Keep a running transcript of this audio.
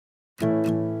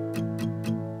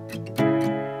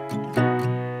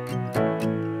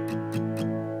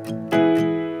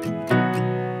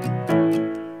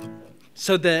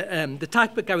So the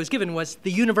topic I was given was the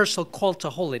universal call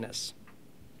to holiness.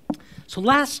 So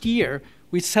last year,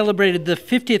 we celebrated the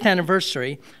 50th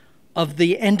anniversary of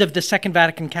the end of the Second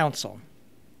Vatican Council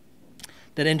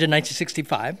that ended in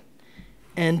 1965.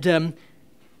 And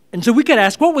so we could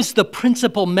ask, what was the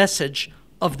principal message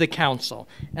of the council?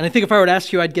 And I think if I were to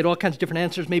ask you, I'd get all kinds of different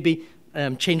answers, maybe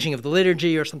changing of the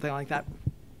liturgy or something like that.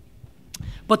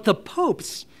 But the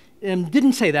popes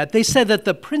didn't say that. They said that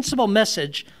the principal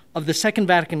message of the Second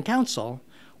Vatican Council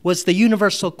was the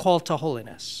universal call to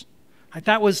holiness.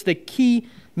 That was the key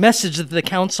message that the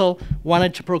council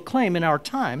wanted to proclaim in our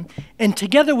time. And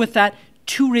together with that,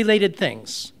 two related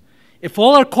things. If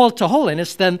all are called to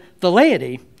holiness, then the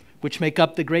laity, which make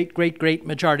up the great, great, great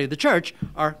majority of the church,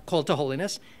 are called to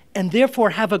holiness, and therefore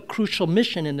have a crucial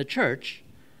mission in the church.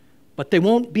 But they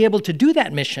won't be able to do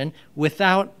that mission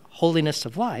without holiness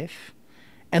of life.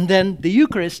 And then the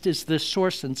Eucharist is the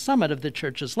source and summit of the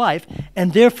church's life,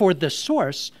 and therefore the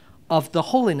source of the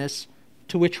holiness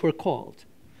to which we're called.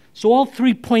 So all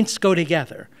 3 points go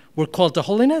together. We're called to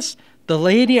holiness. The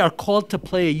laity are called to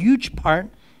play a huge part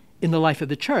in the life of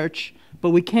the church,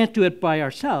 but we can't do it by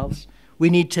ourselves. We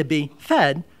need to be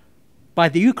fed by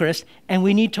the Eucharist, and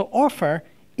we need to offer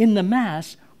in the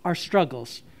Mass our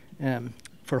struggles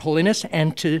for holiness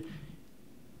and to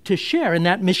share in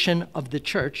that mission of the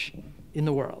church in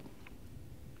the world.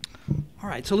 All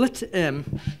right, so let's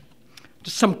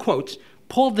just some quotes.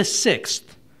 Paul VI,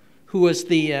 who was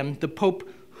the Pope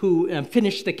who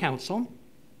finished the council,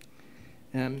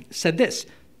 said this: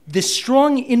 "This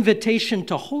strong invitation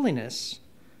to holiness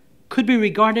could be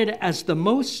regarded as the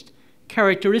most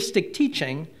characteristic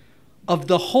teaching of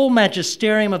the whole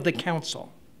magisterium of the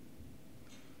council,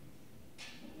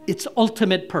 its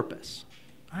ultimate purpose."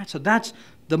 All right, so that's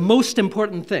the most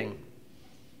important thing.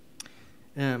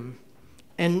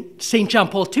 And St. John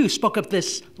Paul II spoke of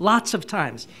this lots of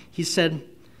times. He said,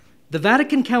 "The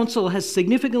Vatican Council has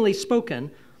significantly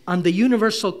spoken on the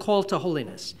universal call to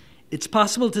holiness. It's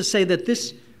possible to say that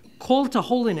this call to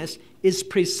holiness is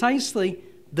precisely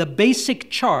the basic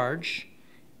charge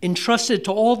entrusted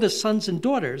to all the sons and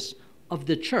daughters of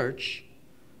the church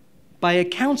by a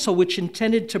council which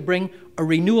intended to bring a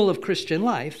renewal of Christian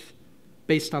life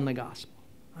based on the gospel."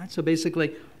 All right, so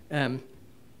basically,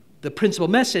 the principal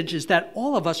message is that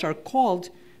all of us are called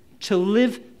to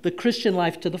live the Christian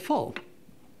life to the full.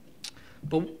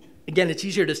 But again, it's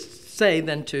easier to say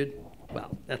than to,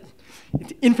 well,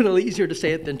 it's infinitely easier to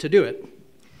say it than to do it.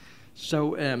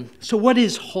 So what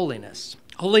is holiness?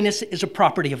 Holiness is a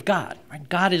property of God. Right?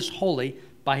 God is holy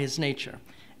by his nature.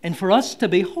 And for us to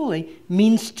be holy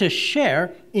means to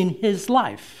share in his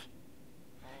life.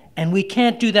 And we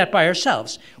can't do that by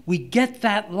ourselves. We get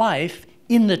that life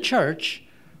in the church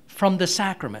from the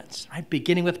sacraments, right?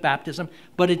 Beginning with baptism,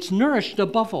 but it's nourished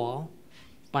above all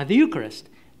by the Eucharist.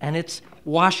 And it's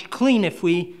washed clean, if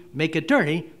we make it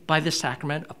dirty, by the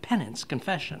sacrament of penance,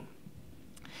 confession.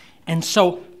 And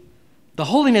so the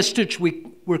holiness to which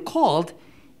we're called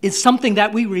is something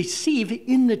that we receive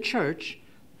in the church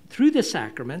through the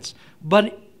sacraments,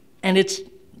 and it's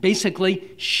basically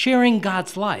sharing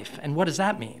God's life. And what does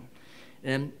that mean?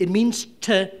 It means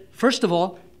to, first of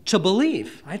all, to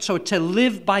believe, right? So to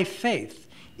live by faith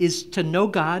is to know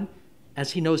God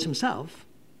as he knows himself,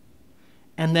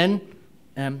 and then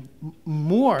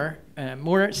more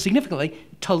significantly,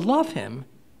 to love him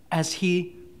as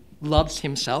he loves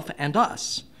himself and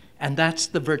us. And that's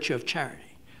the virtue of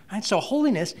charity. Right? So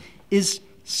holiness is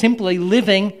simply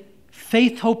living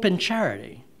faith, hope, and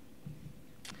charity.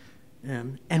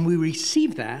 And we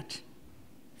receive that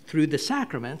through the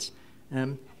sacraments,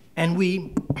 and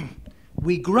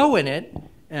we grow in it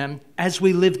as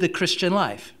we live the Christian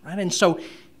life. Right? And so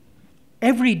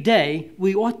every day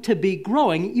we ought to be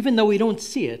growing, even though we don't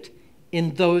see it,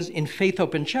 in faith,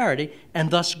 hope, and charity,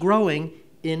 and thus growing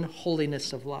in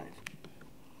holiness of life.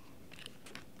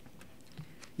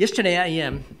 Yesterday,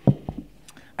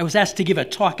 I was asked to give a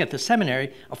talk at the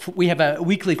seminary. We have a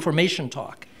weekly formation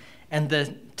talk. And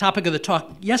the topic of the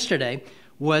talk yesterday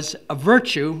was a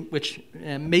virtue, which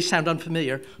may sound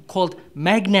unfamiliar, called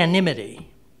magnanimity.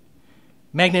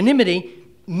 Magnanimity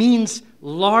means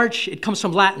large. It comes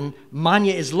from Latin.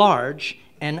 Magna is large,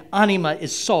 and anima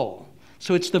is soul.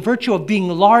 So it's the virtue of being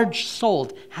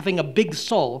large-souled, having a big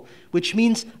soul, which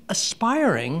means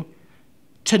aspiring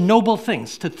to noble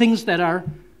things, to things that are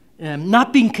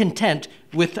not being content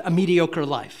with a mediocre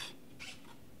life.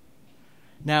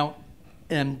 Now,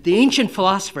 the ancient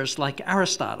philosophers like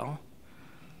Aristotle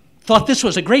thought this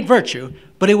was a great virtue,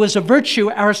 but it was a virtue,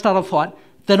 Aristotle thought,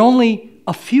 that only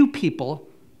a few people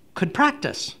could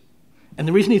practice. And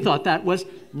the reason he thought that was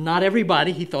not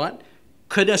everybody, he thought,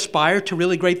 could aspire to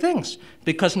really great things,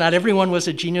 because not everyone was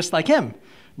a genius like him.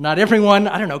 Not everyone,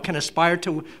 I don't know, can aspire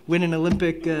to win an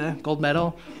Olympic gold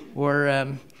medal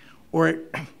or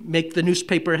make the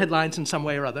newspaper headlines in some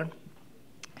way or other.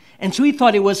 And so he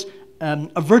thought it was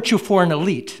a virtue for an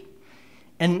elite.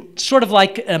 And sort of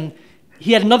like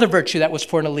he had another virtue that was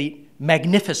for an elite,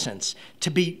 magnificence, to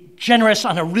be generous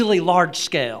on a really large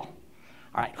scale.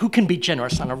 All right, who can be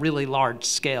generous on a really large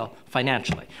scale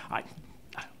financially? All right,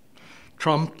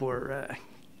 Trump or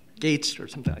Gates or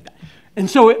something like that. And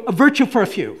so a virtue for a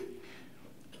few.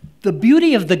 The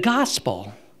beauty of the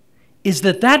gospel is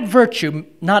that that virtue,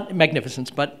 not magnificence,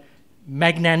 but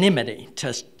magnanimity,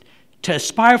 to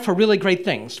aspire for really great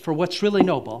things, for what's really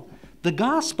noble, the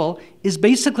gospel is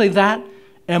basically that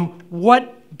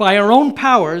what by our own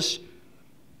powers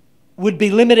would be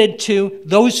limited to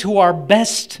those who are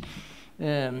best,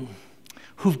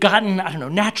 who've gotten, I don't know,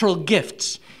 natural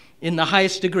gifts in the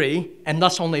highest degree, and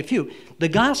thus only a few. The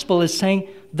gospel is saying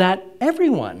that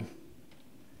everyone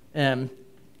can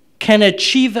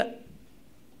achieve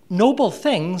noble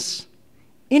things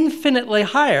infinitely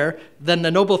higher than the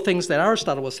noble things that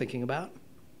Aristotle was thinking about.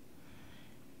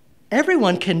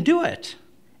 Everyone can do it,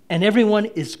 and everyone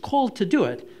is called to do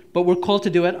it, but we're called to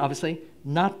do it, obviously,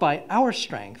 not by our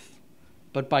strength,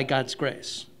 but by God's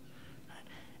grace.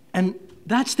 And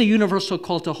that's the universal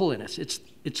call to holiness. It's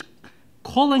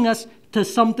calling us to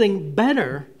something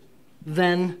better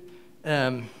than,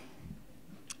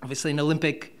 obviously, an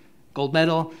Olympic gold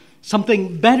medal,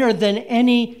 something better than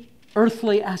any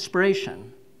earthly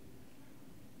aspiration.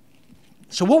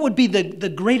 So what would be the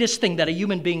greatest thing that a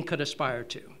human being could aspire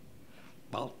to?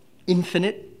 Well,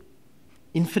 infinite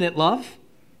love,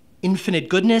 infinite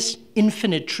goodness,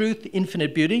 infinite truth,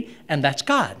 infinite beauty, and that's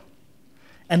God.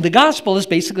 And the gospel is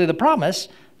basically the promise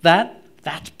that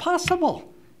that's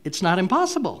possible. It's not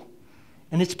impossible.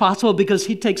 And it's possible because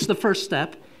he takes the first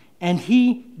step and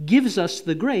he gives us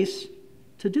the grace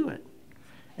to do it.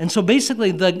 And so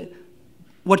basically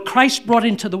what Christ brought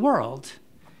into the world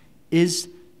is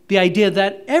the idea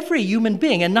that every human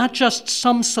being, and not just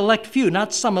some select few,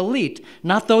 not some elite,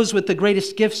 not those with the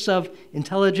greatest gifts of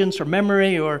intelligence or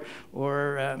memory or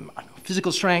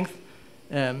physical strength,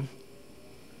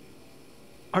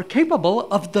 are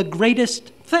capable of the greatest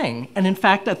thing, and in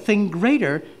fact, a thing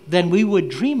greater than we would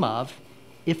dream of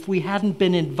if we hadn't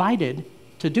been invited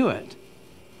to do it.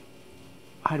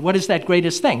 All right, what is that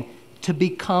greatest thing? To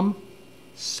become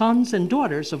sons and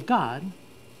daughters of God,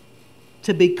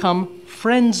 to become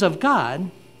friends of God,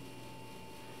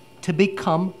 to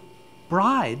become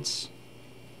brides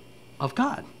of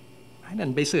God. Right?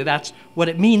 And basically that's what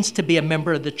it means to be a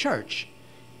member of the church,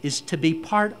 is to be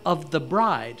part of the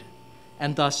bride.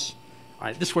 And thus, all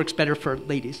right, this works better for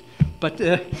ladies, but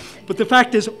the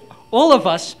fact is, all of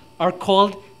us are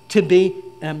called to be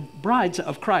brides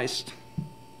of Christ.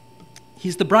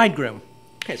 He's the bridegroom.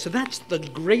 Okay, so that's the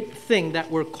great thing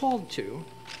that we're called to.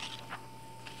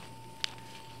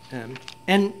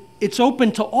 And it's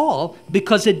open to all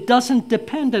because it doesn't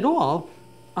depend at all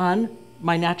on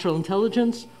my natural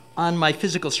intelligence, on my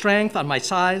physical strength, on my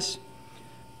size,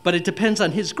 but it depends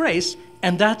on his grace,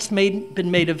 and that's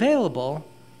been made available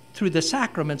through the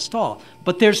sacraments to all.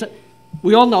 But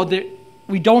we all know that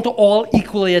we don't all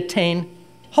equally attain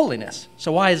holiness.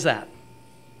 So why is that?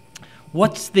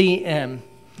 What's the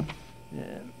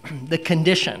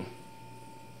condition?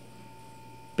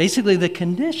 Basically, the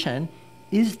condition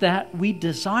is that we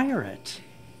desire it.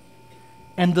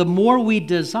 And the more we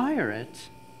desire it,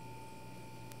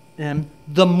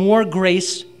 the more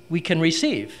grace we can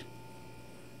receive.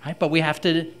 Right? But we have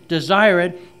to desire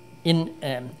it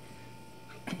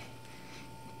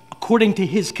according to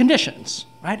his conditions,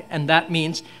 right? And that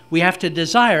means we have to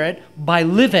desire it by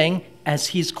living as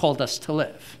he's called us to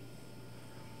live.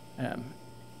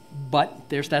 But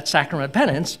there's that sacrament of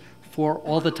penance for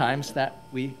all the times that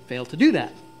we fail to do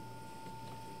that.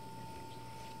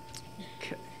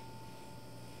 Okay.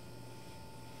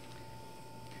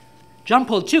 John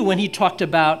Paul II, when he talked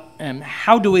about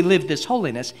how do we live this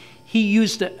holiness, he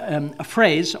used a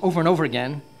phrase over and over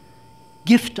again,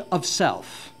 gift of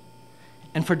self.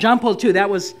 And for John Paul II, that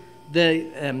was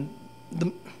the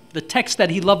text that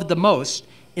he loved the most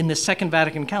in the Second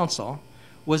Vatican Council,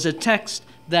 was a text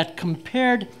that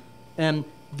compared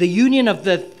the union of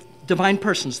the divine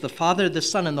persons, the Father, the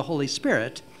Son, and the Holy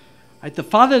Spirit. Right? The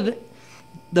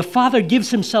Father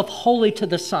gives himself wholly to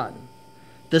the Son.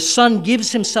 The Son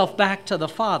gives himself back to the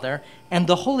Father, and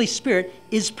the Holy Spirit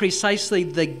is precisely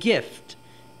the gift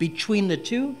between the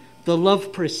two, the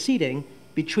love proceeding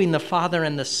between the Father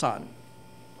and the Son.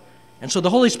 And so the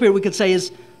Holy Spirit, we could say,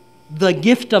 is the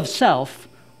gift of self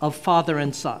of Father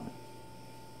and Son.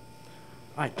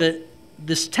 Right,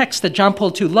 this text that John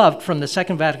Paul II loved from the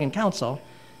Second Vatican Council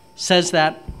says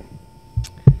that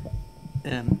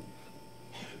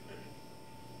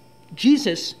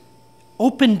Jesus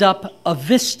opened up a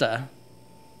vista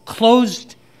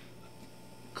closed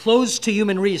to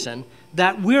human reason,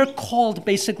 that we're called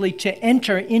basically to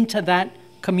enter into that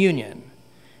communion.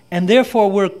 And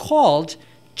therefore we're called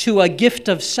to a gift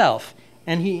of self.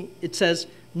 And it says,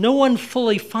 no one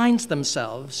fully finds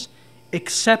themselves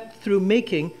except through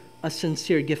making a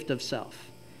sincere gift of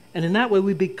self. And in that way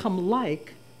we become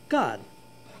like God.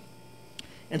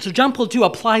 And so John Paul II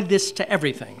applied this to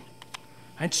everything.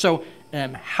 Right? So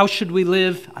how should we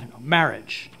live? I don't know,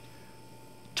 marriage.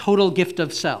 Total gift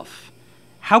of self.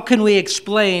 How can we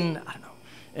explain, I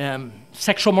don't know,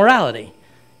 sexual morality?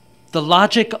 The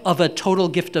logic of a total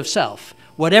gift of self.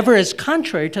 Whatever is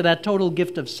contrary to that total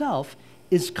gift of self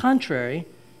is contrary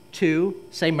to,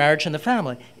 say, marriage and the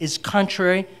family, is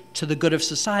contrary to the good of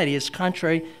society, is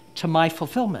contrary to my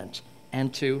fulfillment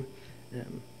and to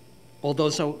all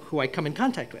those who I come in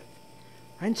contact with.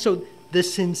 Right? So the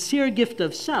sincere gift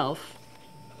of self,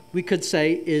 we could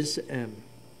say, is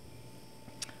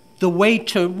the way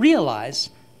to realize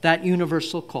that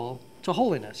universal call to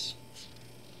holiness.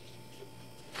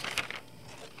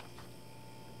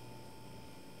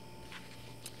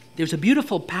 There's a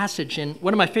beautiful passage in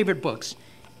one of my favorite books,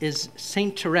 is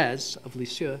Saint Therese of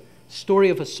Lisieux, Story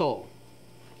of a Soul.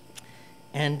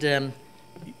 And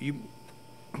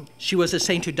she was a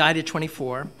saint who died at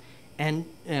 24, and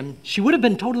she would have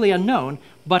been totally unknown,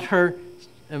 but her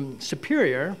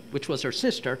superior, which was her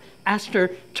sister, asked her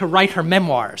to write her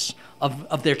memoirs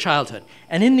of their childhood.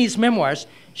 And in these memoirs,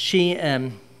 she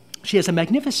has a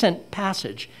magnificent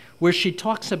passage where she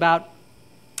talks about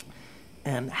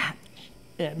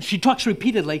she talks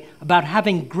repeatedly about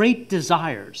having great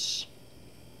desires.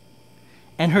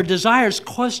 And her desires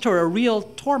caused her a real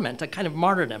torment, a kind of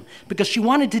martyrdom, because she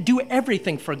wanted to do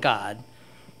everything for God,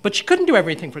 but she couldn't do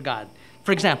everything for God.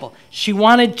 For example, she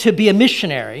wanted to be a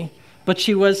missionary, but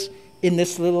she was in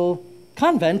this little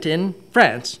convent in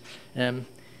France. But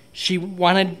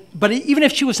even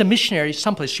if she was a missionary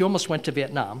someplace, she almost went to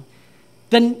Vietnam,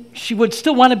 then she would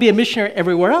still want to be a missionary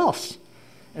everywhere else.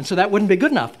 And so that wouldn't be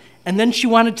good enough. And then she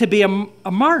wanted to be a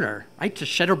martyr, right, to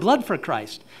shed her blood for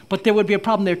Christ. But there would be a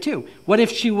problem there too. What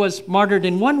if she was martyred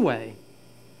in one way?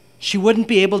 She wouldn't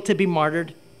be able to be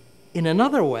martyred in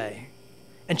another way.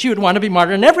 And she would want to be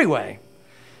martyred in every way.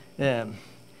 And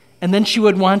then she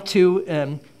would want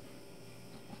to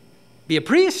be a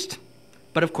priest.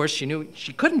 But of course she knew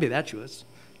she couldn't be that.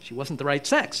 She wasn't the right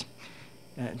sex,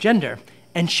 gender.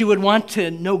 And she would want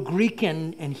to know Greek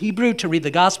and Hebrew to read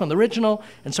the gospel in the original,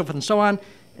 and so forth and so on.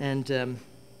 And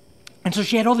so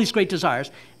she had all these great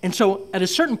desires. And so at a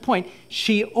certain point,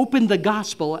 she opened the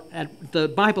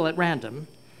Bible at random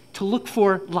to look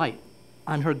for light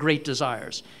on her great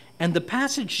desires. And the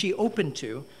passage she opened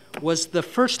to was the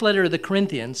first letter of the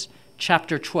Corinthians,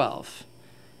 chapter 12.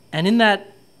 And in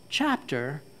that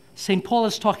chapter, St. Paul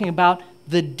is talking about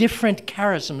the different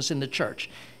charisms in the church.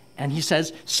 And he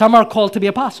says, some are called to be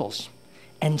apostles,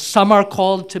 and some are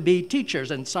called to be teachers,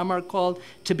 and some are called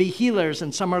to be healers,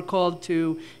 and some are called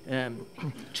to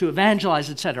evangelize,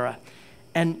 etc.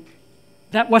 And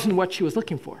that wasn't what she was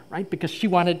looking for, right? Because she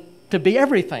wanted to be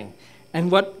everything.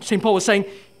 And what St. Paul was saying,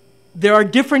 there are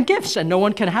different gifts, and no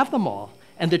one can have them all,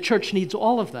 and the church needs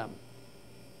all of them.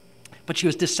 But she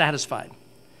was dissatisfied.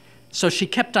 So she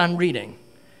kept on reading.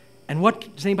 And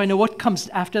does anybody know what comes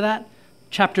after that?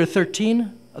 Chapter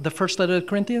 13 of the first letter of the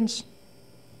Corinthians?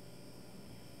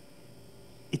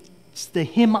 It's the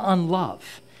hymn on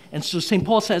love. And so St.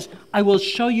 Paul says, I will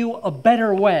show you a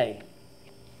better way.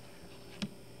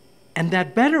 And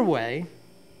that better way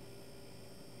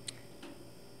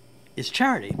is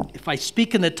charity. If I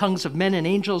speak in the tongues of men and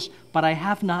angels, but I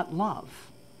have not love,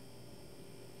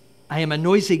 I am a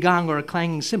noisy gong or a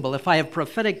clanging cymbal. If I have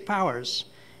prophetic powers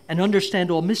and understand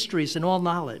all mysteries and all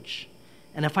knowledge,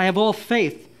 and if I have all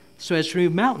faith so as to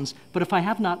remove mountains, but if I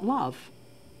have not love,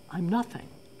 I'm nothing.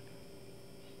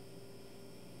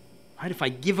 Right? If I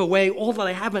give away all that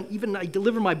I haven't, even I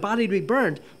deliver my body to be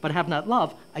burned, but have not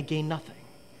love, I gain nothing.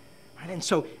 Right? And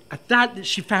so at that,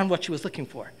 she found what she was looking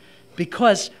for.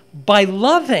 Because by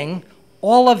loving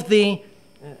all of the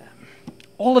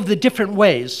different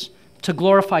ways to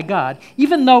glorify God,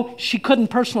 even though she couldn't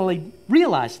personally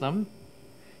realize them,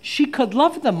 she could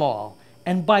love them all.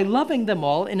 And by loving them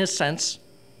all, in a sense,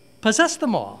 possess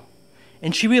them all.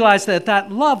 And she realized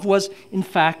that love was, in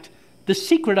fact, the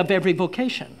secret of every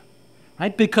vocation,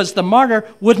 right? Because the martyr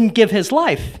wouldn't give his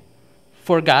life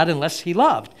for God unless he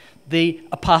loved. The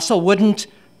apostle wouldn't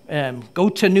go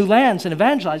to new lands and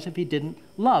evangelize if he didn't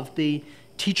love. The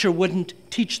teacher wouldn't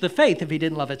teach the faith if he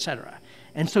didn't love, etc.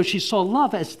 And so she saw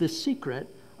love as the secret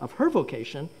of her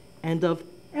vocation and of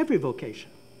every vocation.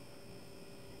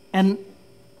 And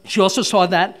she also saw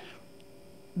that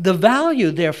the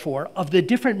value, therefore, of the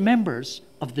different members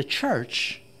of the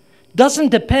church doesn't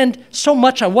depend so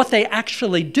much on what they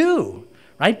actually do,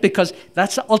 right? Because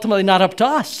that's ultimately not up to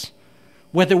us,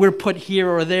 whether we're put here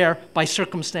or there by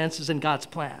circumstances in God's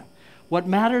plan. What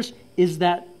matters is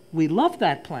that we love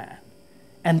that plan.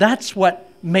 And that's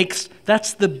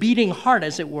that's the beating heart,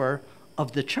 as it were,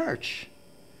 of the church.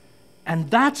 And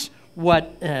that's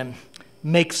what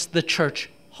makes the church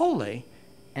holy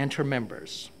and her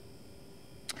members.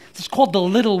 It's called the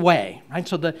little way, right?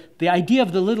 So the idea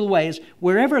of the little way is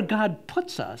wherever God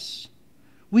puts us,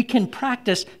 we can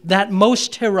practice that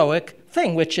most heroic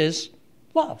thing, which is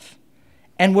love.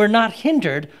 And we're not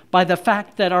hindered by the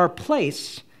fact that our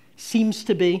place seems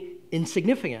to be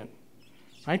insignificant,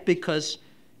 right? Because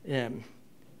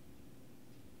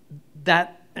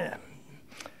that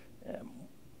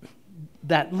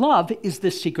love is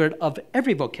the secret of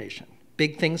every vocation,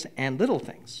 big things and little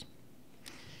things.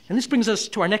 And this brings us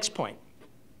to our next point.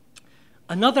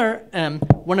 Another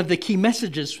one of the key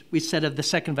messages we said of the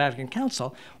Second Vatican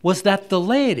Council was that the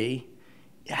laity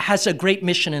has a great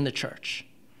mission in the church.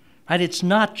 Right? It's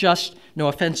not just, no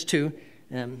offense to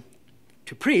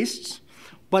priests,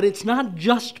 but it's not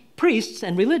just priests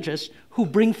and religious who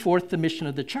bring forth the mission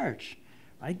of the church.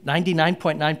 Right?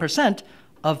 99.9%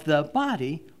 of the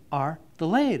body are the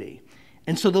laity.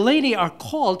 And so the laity are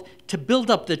called to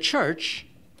build up the church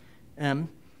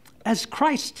as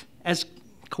Christ, as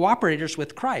cooperators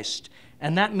with Christ.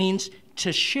 And that means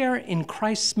to share in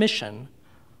Christ's mission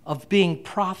of being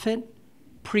prophet,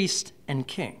 priest, and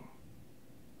king.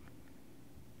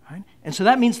 Right? And so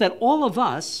that means that all of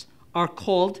us are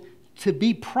called to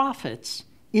be prophets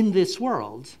in this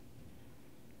world,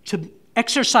 to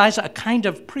exercise a kind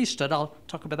of priesthood, I'll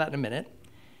talk about that in a minute,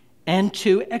 and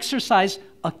to exercise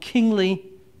a kingly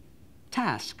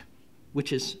task,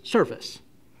 which is service.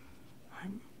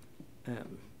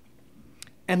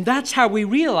 And that's how we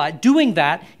realize, doing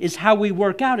that is how we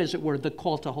work out, as it were, the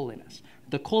call to holiness.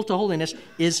 The call to holiness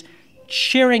is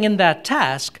sharing in that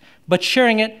task, but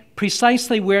sharing it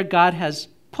precisely where God has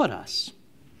put us.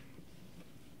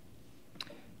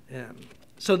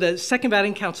 So the Second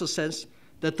Vatican Council says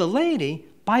that the laity,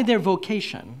 by their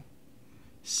vocation,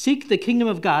 seek the kingdom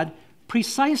of God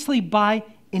precisely by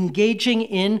engaging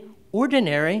in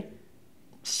ordinary,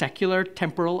 secular,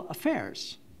 temporal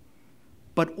affairs,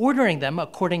 but ordering them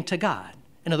according to God.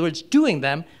 In other words, doing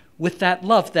them with that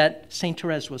love that St.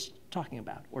 Therese was talking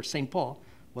about, or St. Paul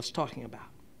was talking about.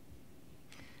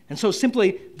 And so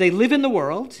simply, they live in the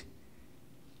world,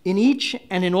 in each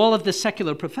and in all of the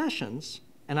secular professions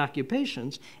and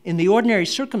occupations, in the ordinary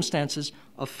circumstances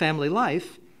of family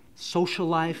life, social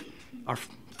life, our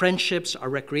friendships, our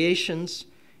recreations,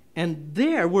 and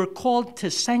there we're called to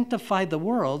sanctify the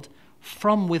world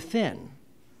from within,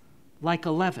 like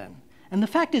leaven. And the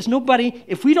fact is,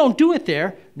 if we don't do it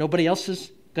there, nobody else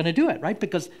is going to do it, right?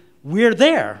 Because we're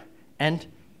there, and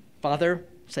Father,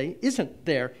 say, isn't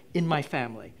there in my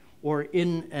family or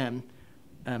in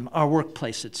our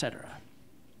workplace, etc.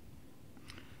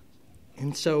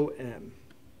 And so,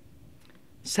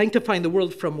 sanctifying the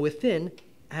world from within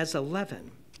as a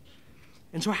leaven.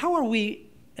 And so how are we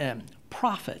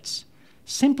prophets?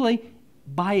 Simply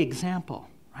by example,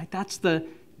 right? It's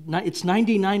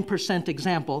 99%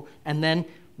 example, and then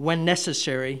when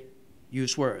necessary,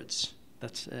 use words.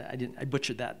 I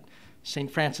butchered that.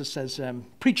 St. Francis says,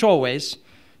 preach always,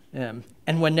 and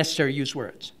when necessary, use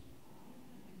words.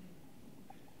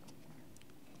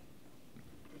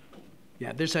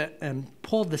 Yeah, there's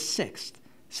Paul VI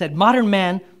said, modern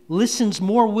man listens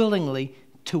more willingly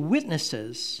to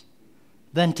witnesses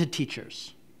than to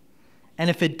teachers. And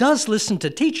if it does listen to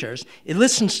teachers, it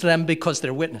listens to them because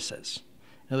they're witnesses.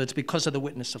 In other words, because of the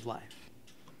witness of life.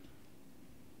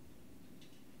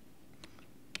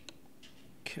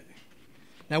 Okay.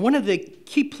 Now, one of the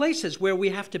key places where we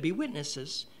have to be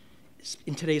witnesses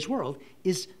in today's world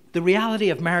is the reality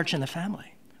of marriage and the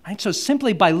family. Right? So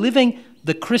simply by living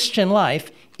the Christian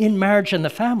life in marriage and the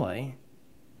family,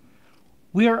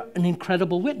 we are an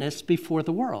incredible witness before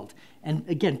the world. And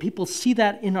again, people see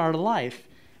that in our life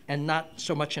and not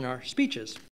so much in our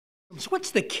speeches. So what's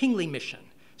the kingly mission?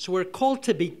 So we're called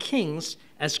to be kings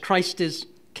as Christ is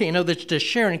king. In other words, to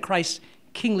share in Christ's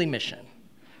kingly mission.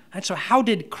 And so how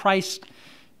did Christ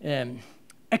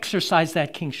exercise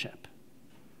that kingship?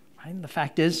 Right? And the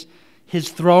fact is, his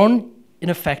throne, in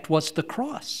effect, was the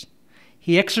cross.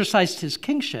 He exercised his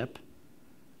kingship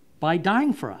by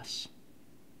dying for us.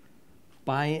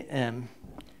 and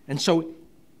so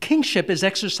kingship is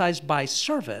exercised by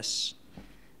service,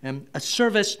 a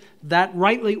service that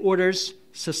rightly orders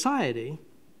society.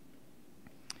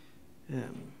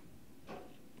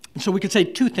 So we could say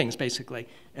two things, basically.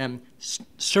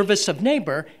 Service of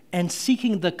neighbor and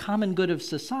seeking the common good of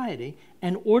society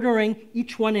and ordering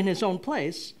each one in his own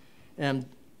place,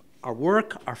 our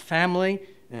work, our family,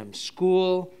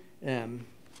 school,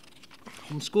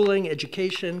 homeschooling,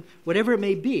 education, whatever it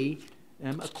may be,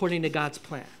 according to God's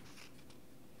plan.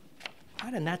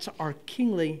 Right? And that's our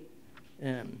kingly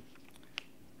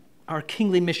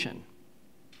mission.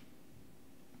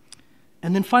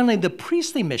 And then finally, the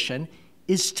priestly mission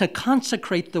is to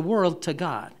consecrate the world to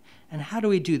God. And how do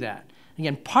we do that?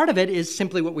 Again, part of it is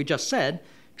simply what we just said,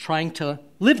 trying to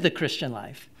live the Christian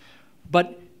life.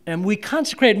 But we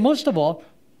consecrate most of all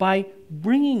by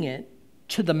bringing it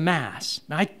to the Mass.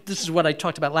 Now, this is what I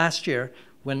talked about last year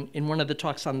in one of the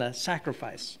talks on the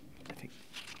sacrifice, I think.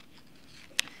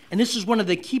 And this is one of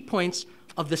the key points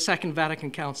of the Second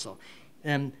Vatican Council.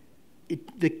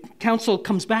 The Council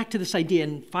comes back to this idea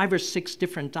in 5 or 6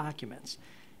 different documents.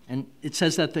 And it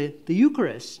says that the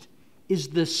Eucharist is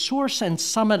the source and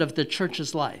summit of the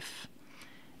Church's life,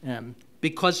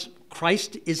 because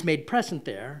Christ is made present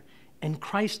there, and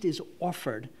Christ is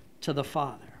offered to the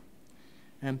Father.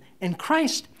 And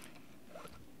Christ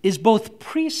is both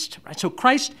priest, right? So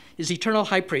Christ is eternal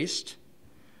high priest,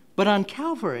 but on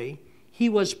Calvary, he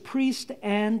was priest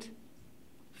and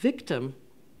victim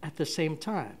at the same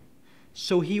time.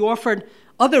 So he offered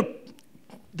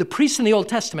the priests in the Old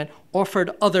Testament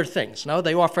offered other things. No,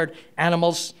 they offered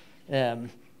animals,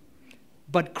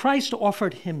 but Christ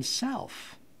offered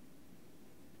himself.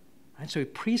 Right? So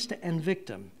priest and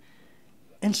victim.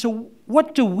 And so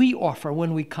what do we offer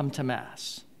when we come to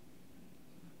Mass?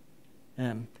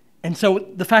 And so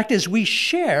the fact is we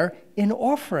share in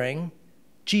offering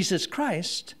Jesus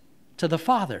Christ to the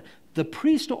Father. The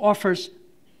priest offers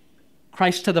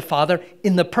Christ to the Father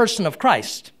in the person of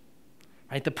Christ.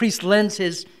 Right? The priest lends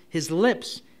his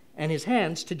lips and his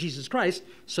hands to Jesus Christ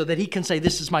so that he can say,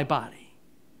 this is my body.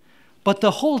 But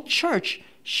the whole church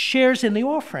shares in the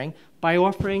offering by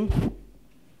offering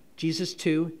Jesus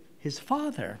to his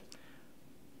Father.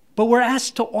 But we're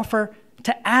asked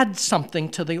to add something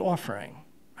to the offering.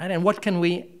 Right? And what can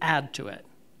we add to it?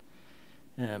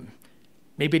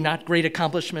 Maybe not great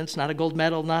accomplishments, not a gold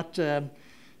medal,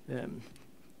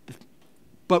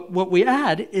 but what we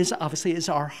add is obviously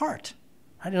our heart.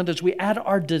 Right? In other words, we add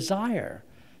our desire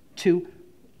to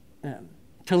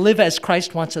live as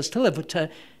Christ wants us to live, to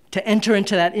enter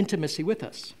into that intimacy with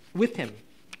him.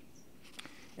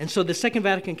 And so the Second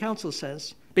Vatican Council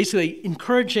says, basically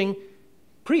encouraging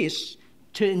priests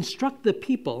to instruct the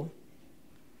people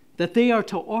that they are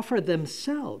to offer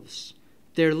themselves,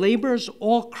 their labors,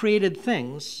 all created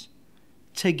things,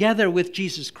 together with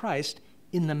Jesus Christ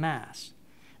in the Mass.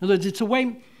 In other words, it's a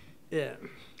way,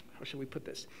 how should we put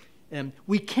this?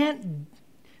 We can't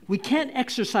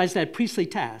exercise that priestly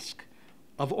task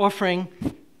of offering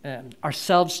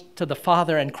ourselves to the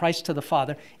Father and Christ to the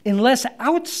Father unless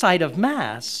outside of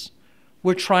Mass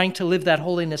we're trying to live that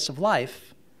holiness of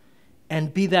life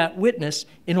and be that witness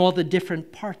in all the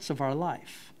different parts of our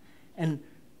life. And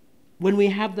when we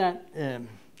have that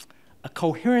a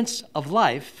coherence of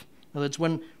life, in other words,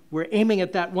 when we're aiming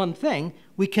at that one thing,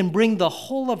 we can bring the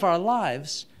whole of our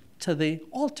lives to the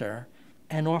altar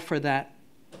and offer that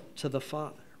to the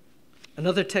Father.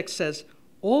 Another text says,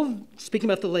 speaking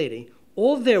about the laity,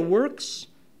 all their works,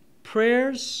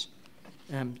 prayers,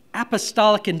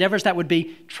 apostolic endeavors, that would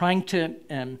be trying to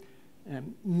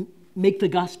make the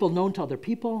gospel known to other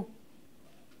people,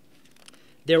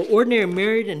 their ordinary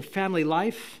married and family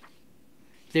life,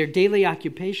 their daily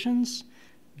occupations,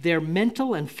 their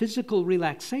mental and physical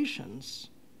relaxations,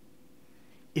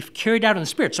 if carried out in the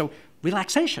Spirit, so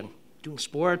relaxation, doing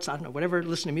sports, I don't know, whatever,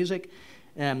 listening to music,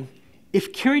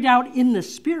 if carried out in the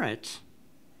Spirit,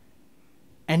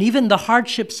 and even the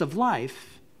hardships of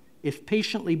life, if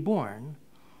patiently borne,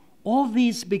 all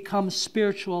these become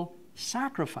spiritual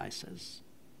sacrifices,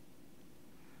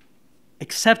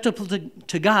 acceptable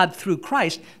to God through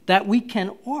Christ, that we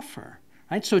can offer.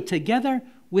 Right? So together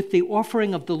with the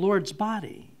offering of the Lord's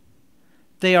body,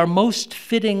 they are most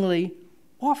fittingly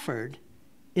offered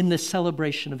in the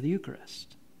celebration of the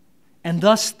Eucharist. And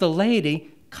thus the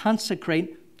laity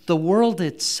consecrate the world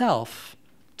itself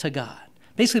to God.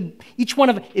 Basically,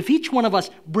 if each one of us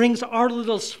brings our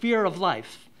little sphere of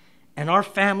life and our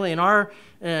family and our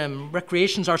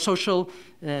recreations, our social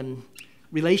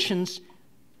relations,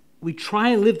 we try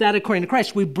and live that according to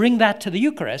Christ. We bring that to the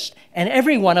Eucharist, and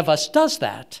every one of us does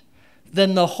that.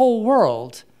 Then the whole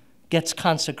world gets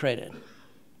consecrated.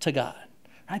 to God.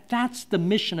 Right? That's the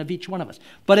mission of each one of us.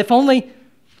 But if only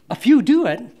a few do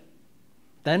it,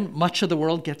 then much of the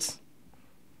world gets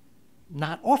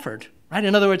not offered. Right?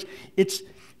 In other words,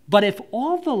 but if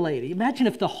all the laity, imagine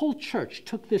if the whole church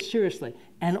took this seriously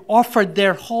and offered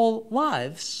their whole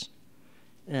lives,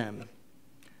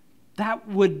 that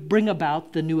would bring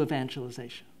about the new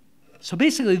evangelization. So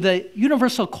basically, the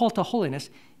universal call to holiness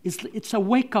it's a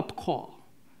wake-up call.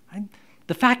 Right?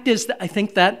 The fact is that I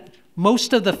think that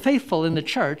most of the faithful in the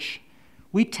church,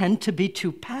 we tend to be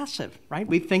too passive, right?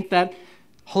 We think that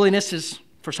holiness is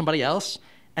for somebody else,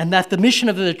 and that the mission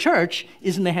of the church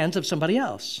is in the hands of somebody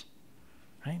else,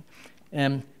 right?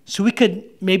 So we could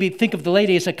maybe think of the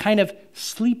laity as a kind of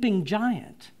sleeping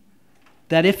giant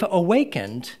that, if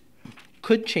awakened,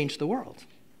 could change the world,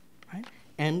 right?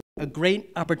 And a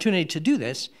great opportunity to do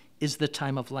this is the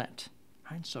time of Lent,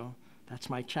 right? So that's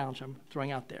my challenge I'm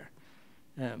throwing out there.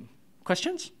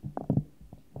 Questions?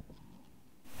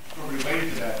 So related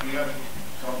to that, do you have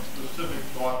some specific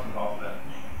thoughts about that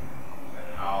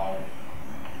and how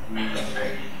we may use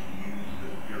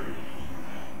this period?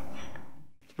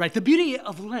 Right. The beauty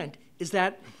of Lent is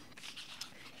that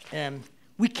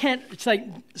we can't, it's like,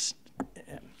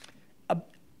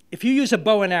 if you use a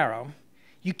bow and arrow,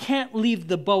 you can't leave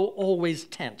the bow always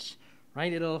tense,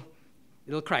 right? It'll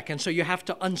crack. And so you have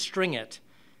to unstring it.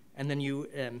 And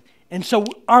then and so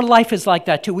our life is like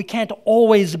that too. We can't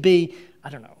always be, I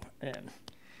don't know,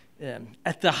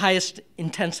 at the highest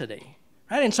intensity,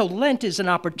 right? And so Lent is an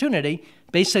opportunity,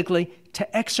 basically,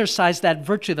 to exercise that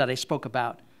virtue that I spoke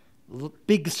about,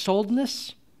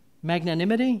 big-souledness,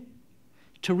 magnanimity,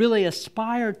 to really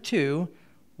aspire to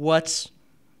what's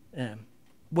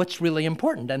really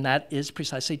important, and that is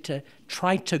precisely to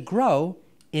try to grow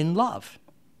in love.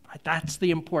 Right? That's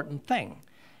the important thing.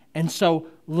 And so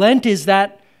Lent is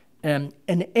that an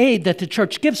aid that the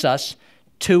church gives us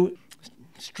to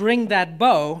string that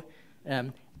bow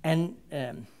and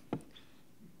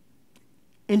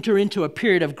enter into a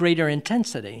period of greater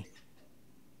intensity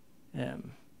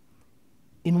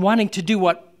in wanting to do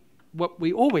what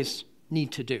we always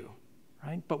need to do,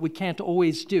 right? But we can't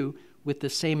always do with the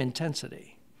same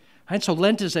intensity. Right? So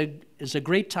Lent is a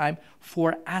great time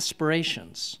for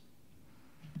aspirations.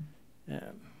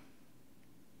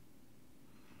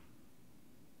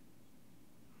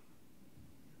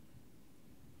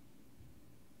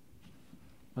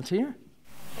 What's here?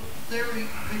 Larry,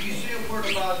 could you say a word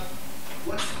about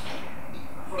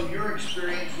from your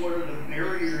experience, what are the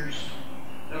barriers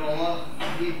that a lot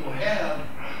of people have?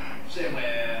 Say,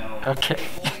 well, okay.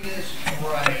 Holiness,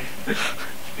 right.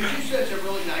 Because you said some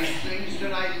really nice things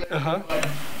tonight.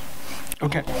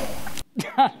 Okay.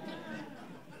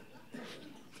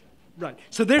 Right.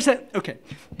 So there's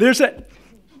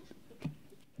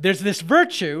this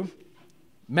virtue,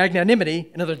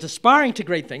 magnanimity, in other words, aspiring to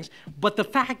great things, but the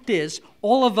fact is,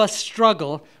 all of us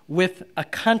struggle with a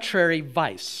contrary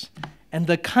vice. And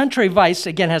the contrary vice,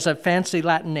 again, has a fancy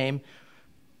Latin name,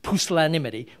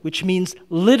 pusillanimity, which means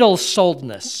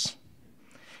little-souledness.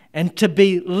 And to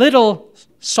be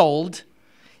little-souled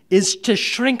is to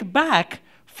shrink back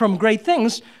from great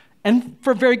things, and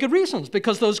for very good reasons,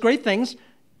 because those great things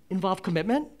involve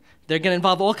commitment. They're going to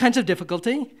involve all kinds of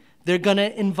difficulty. They're going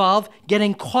to involve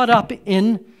getting caught up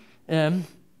in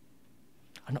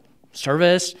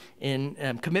service,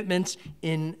 in commitments,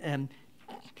 and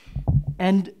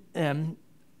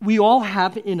we all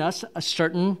have in us a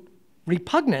certain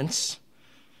repugnance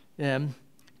to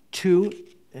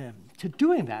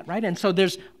doing that, right? And so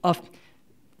there's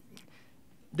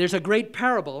a great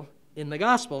parable in the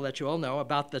gospel that you all know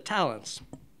about the talents.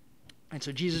 And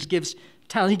so Jesus gives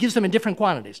talents. He gives them in different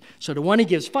quantities. So to one he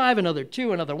gives 5, another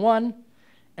 2, another 1.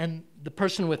 And the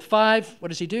person with 5, what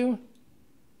does he do?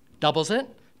 Doubles it.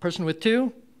 Person with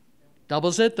 2,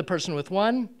 doubles it. The person with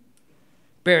 1,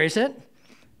 buries it.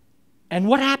 And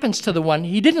what happens to the one?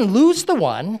 He didn't lose the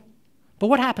one, but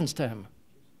what happens to him?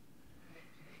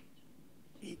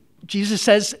 Jesus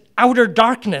says, outer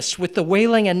darkness with the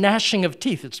wailing and gnashing of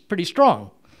teeth. It's pretty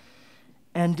strong.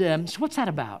 And so what's that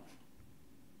about?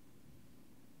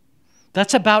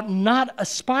 That's about not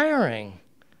aspiring,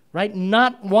 right?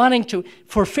 Not wanting to,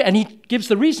 and he gives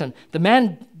the reason. The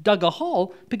man dug a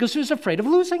hole because he was afraid of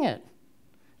losing it.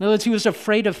 In other words, he was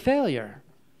afraid of failure.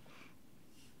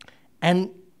 And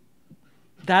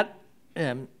that,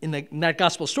 in that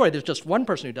gospel story, there's just one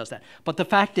person who does that. But the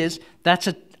fact is, that's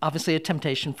obviously a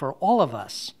temptation for all of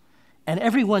us. And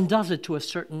everyone does it to a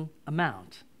certain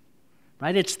amount,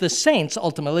 right? It's the saints,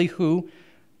 ultimately, who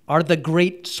are the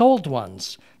great-souled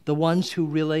ones, the ones who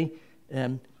really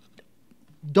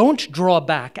don't draw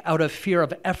back out of fear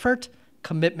of effort,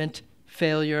 commitment,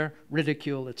 failure,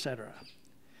 ridicule, etc.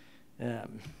 So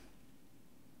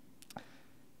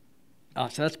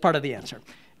that's part of the answer.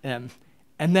 And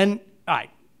then, all right.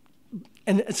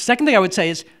 And the second thing I would say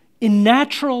is, in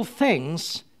natural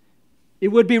things, it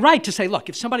would be right to say, look,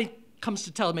 if somebody comes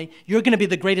to tell me, you're going to be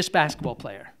the greatest basketball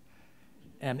player,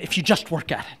 if you just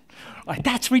work at it. Like,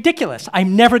 that's ridiculous.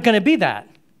 I'm never going to be that.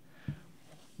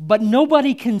 But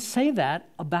nobody can say that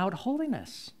about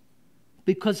holiness,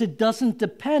 because it doesn't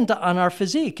depend on our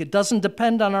physique. It doesn't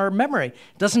depend on our memory.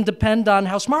 It doesn't depend on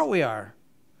how smart we are.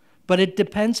 But it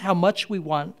depends how much we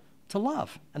want to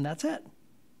love, and that's it.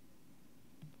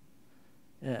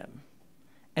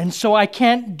 And so I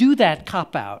can't do that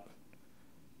cop-out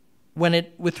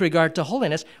with regard to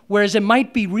holiness, whereas it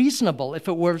might be reasonable if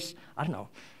it was, I don't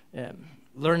know,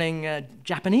 learning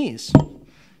Japanese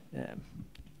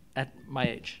at my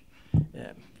age.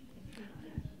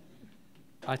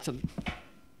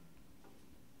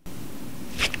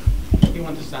 You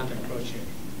want to Santa Croce.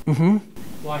 Mm-hmm.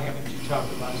 Why haven't you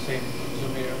talked about Saint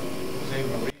Jose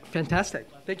Maria? Fantastic.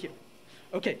 Thank you.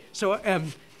 Okay, so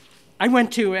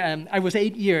I was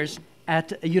 8 years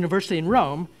at a university in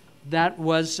Rome that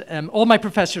was, all my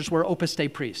professors were Opus Dei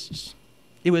priests.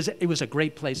 It was a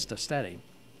great place to study.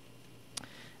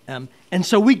 And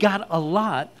so we got a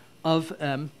lot of,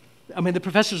 the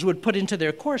professors would put into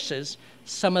their courses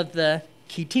some of the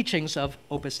key teachings of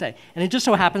Opus Dei. And it just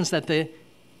so happens that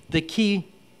the key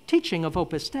teaching of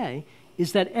Opus Dei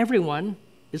is that everyone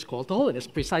is called to holiness,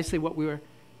 precisely what we were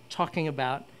talking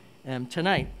about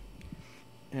tonight.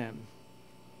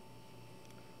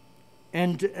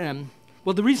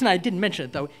 Well, the reason I didn't mention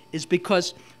it, though, is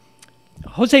because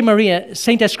Jose Maria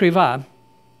Saint Escrivá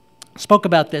spoke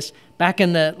about this back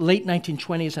in the late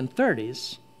 1920s and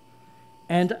 30s,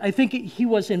 and I think he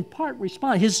was in part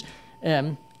his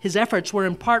efforts were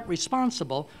in part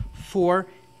responsible for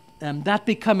that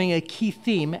becoming a key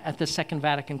theme at the Second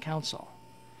Vatican Council.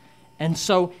 And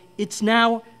so it's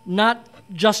now not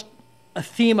just a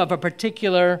theme of a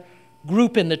particular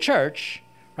group in the church,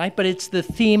 right? But it's the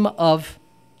theme of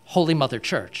Holy Mother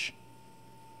Church,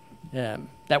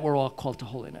 that we're all called to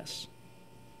holiness.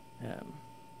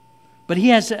 But he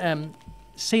has,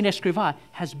 Saint Escrivá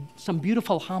has some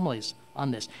beautiful homilies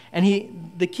on this.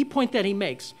 And the key point that he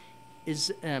makes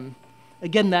is,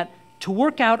 again, that to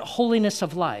work out holiness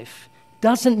of life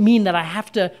doesn't mean that I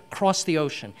have to cross the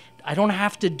ocean. I don't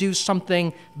have to do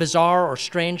something bizarre or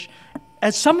strange,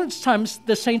 as sometimes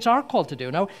the saints are called to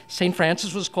do. No, St.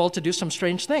 Francis was called to do some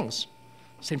strange things,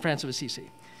 St. Francis of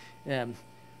Assisi.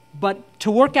 But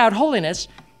to work out holiness,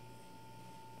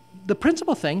 the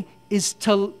principal thing is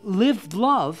to live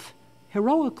love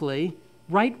heroically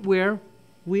right where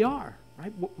we are,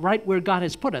 right where God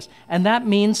has put us. And that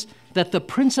means that the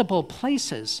principal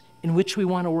places in which we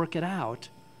want to work it out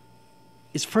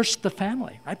is first the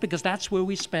family, right? Because that's where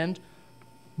we spend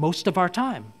most of our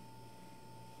time.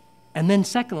 And then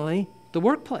secondly, the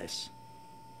workplace.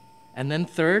 And then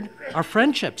third, our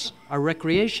friendships, our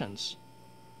recreations,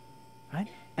 right?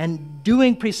 And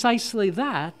doing precisely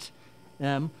that,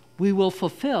 we will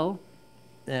fulfill,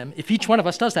 if each one of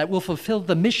us does that, we'll fulfill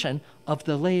the mission of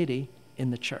the laity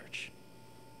in the church.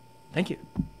 Thank you.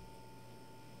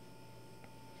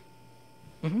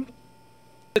 Mm-hmm.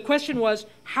 The question was,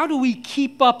 how do we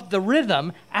keep up the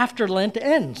rhythm after Lent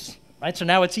ends? Right? So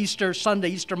now it's Easter Sunday,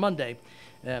 Easter Monday.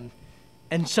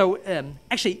 And so,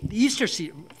 actually, the Easter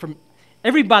season, from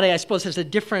everybody, I suppose, has a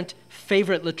different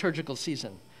favorite liturgical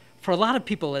season. For a lot of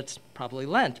people, it's probably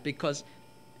Lent, because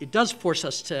it does force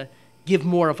us to give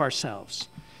more of ourselves.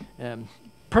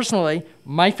 Personally,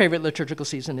 my favorite liturgical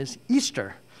season is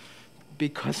Easter,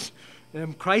 because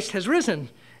Christ has risen.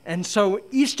 And so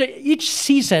Easter, each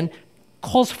season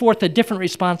calls forth a different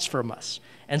response from us.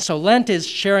 And so Lent is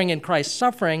sharing in Christ's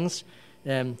sufferings,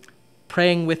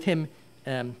 praying with him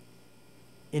in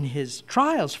his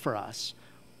trials for us.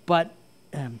 But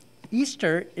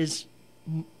Easter is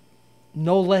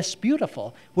no less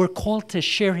beautiful. We're called to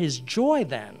share his joy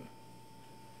then.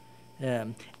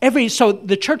 So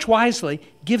the church wisely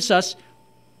gives us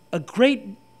a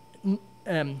great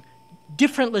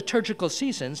different liturgical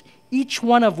seasons, each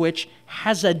one of which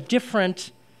has a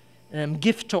different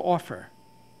gift to offer.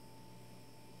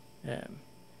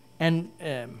 And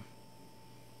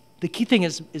the key thing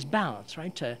is balance,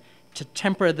 right? To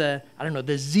temper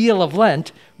the zeal of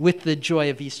Lent with the joy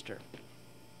of Easter.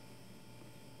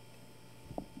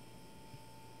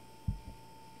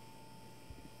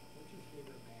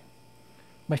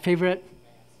 My favorite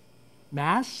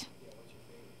Mass?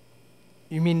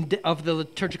 You mean of the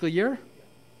liturgical year?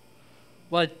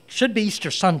 Well, it should be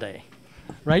Easter Sunday.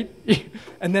 right?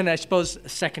 And then I suppose a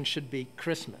second should be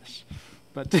Christmas,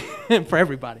 but for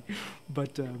everybody.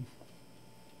 But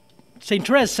St.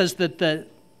 Therese says that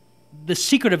the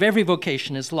secret of every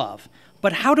vocation is love.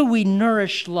 But how do we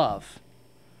nourish love?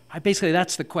 Basically,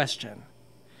 that's the question.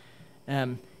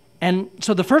 And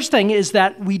so the first thing is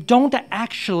that we don't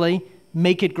actually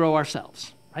make it grow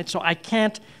ourselves, right?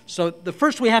 So the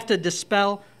first we have to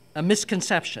dispel a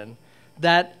misconception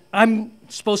that I'm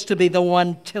supposed to be the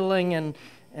one tilling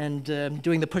and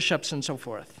doing the push-ups and so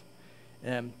forth.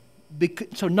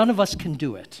 So none of us can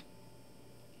do it.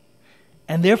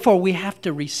 And therefore we have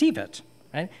to receive it,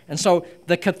 right? And so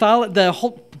the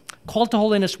whole Call to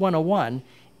Holiness 101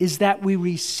 is that we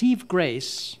receive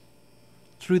grace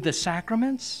through the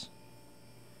sacraments,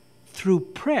 through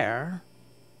prayer,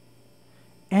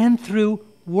 and through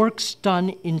works done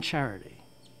in charity.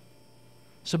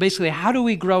 So basically, how do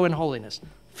we grow in holiness?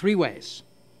 3 ways.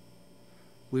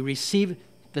 We receive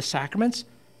the sacraments,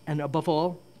 and above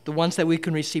all, the ones that we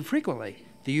can receive frequently,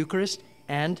 the Eucharist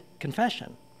and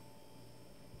confession.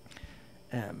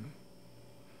 And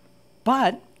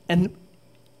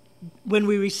when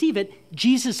we receive it,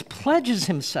 Jesus pledges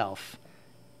himself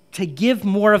to give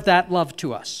more of that love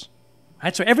to us.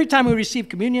 Right? So every time we receive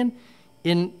communion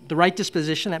in the right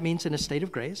disposition, that means in a state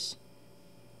of grace,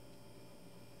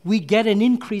 we get an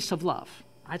increase of love.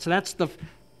 Right? So that's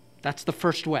the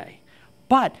first way.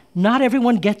 But not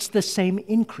everyone gets the same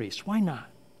increase. Why not?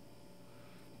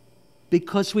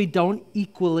 Because we don't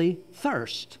equally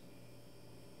thirst.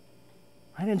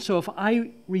 Right? And so if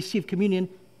I receive communion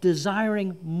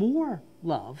desiring more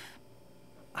love,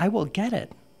 I will get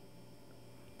it.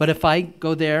 But if I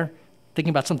go there thinking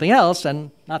about something else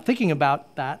and not thinking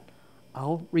about that,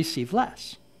 I'll receive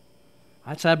less.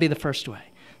 Right? So that'd be the first way.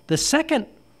 The second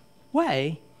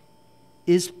way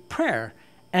is prayer.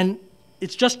 And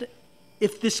it's just,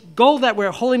 if this goal that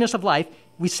we're holiness of life,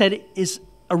 we said is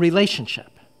a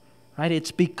relationship, right?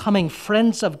 It's becoming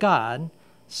friends of God,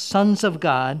 sons of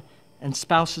God, and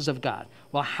spouses of God.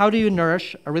 Well, how do you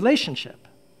nourish a relationship?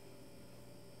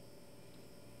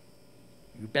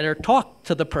 You better talk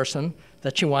to the person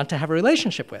that you want to have a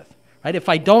relationship with, right? If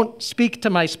I don't speak to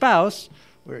my spouse,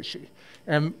 where is she?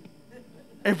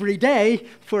 Every day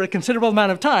for a considerable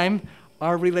amount of time,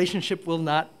 our relationship will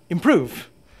not improve.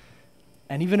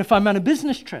 And even if I'm on a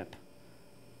business trip,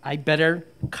 I better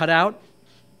cut out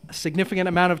a significant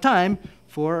amount of time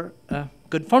for a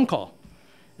good phone call.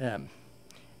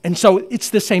 And so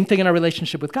it's the same thing in our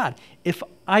relationship with God.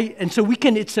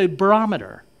 It's a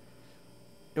barometer,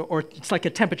 or it's like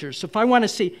a temperature. So if I want to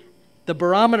see the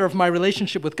barometer of my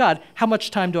relationship with God, how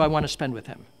much time do I want to spend with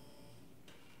him?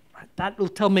 That will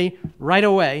tell me right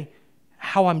away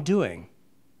how I'm doing.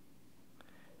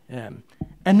 And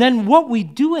then what we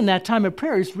do in that time of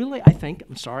prayer is really,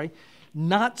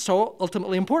 not so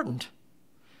ultimately important.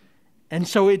 And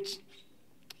so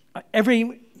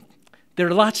there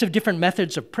are lots of different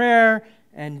methods of prayer,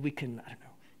 and we can,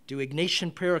 do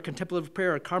Ignatian prayer or contemplative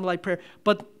prayer or Carmelite prayer,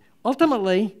 but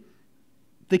ultimately,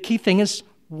 the key thing is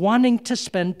wanting to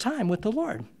spend time with the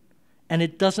Lord. And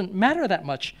it doesn't matter that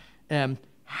much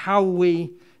how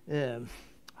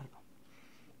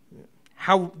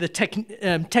the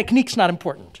technique's not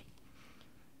important.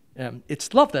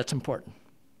 It's love that's important.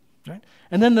 Right?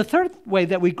 And then the third way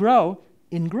that we grow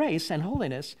in grace and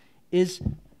holiness is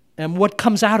what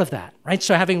comes out of that. Right?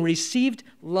 So having received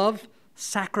love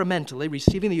sacramentally,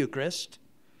 receiving the Eucharist,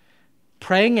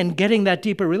 praying and getting that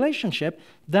deeper relationship,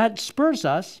 that spurs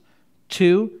us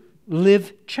to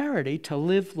live charity, to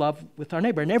live love with our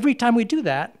neighbor. And every time we do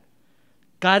that,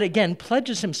 God again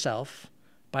pledges himself,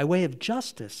 by way of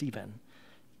justice even,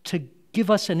 to give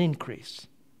us an increase.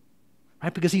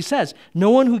 Right? Because he says, no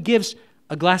one who gives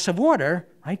a glass of water,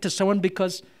 right, to someone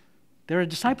because they're a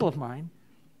disciple of mine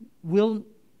will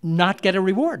not get a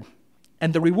reward.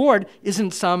 And the reward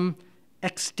isn't some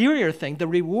exterior thing. The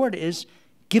reward is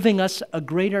giving us a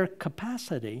greater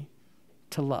capacity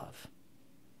to love.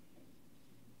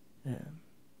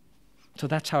 So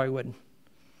that's how I would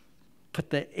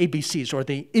put the ABCs, or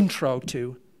the intro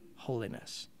to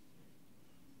holiness.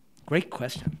 Great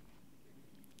question.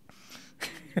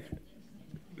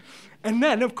 And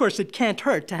then, of course, it can't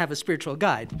hurt to have a spiritual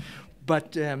guide,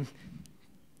 but they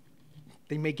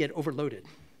may get overloaded.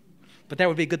 But that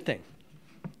would be a good thing.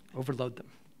 Overload them,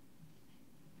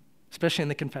 especially in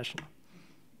the confessional.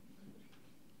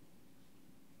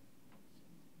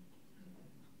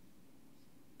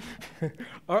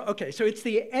 Okay, so it's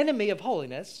the enemy of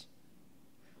holiness,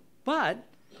 but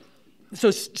so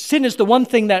sin is the one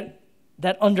thing that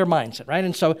undermines it, right?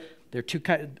 And so there are two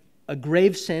kinds. A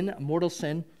grave sin, a mortal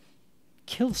sin,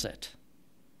 kills it.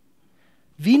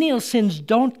 venial sins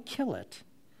don't kill it,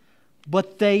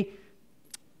 but they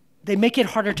make it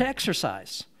harder to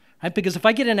exercise. Right? Because if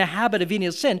I get in a habit of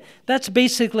venial sin, that's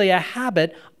basically a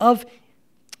habit of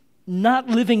not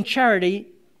living charity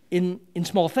in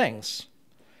small things.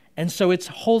 And so it's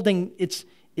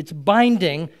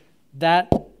binding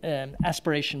that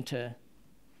aspiration to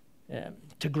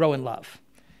grow in love.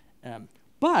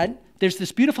 But there's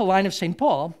this beautiful line of St.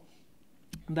 Paul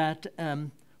that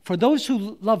for those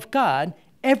who love God,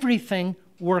 everything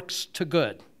works to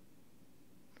good.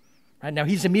 Right? Now,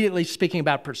 he's immediately speaking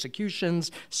about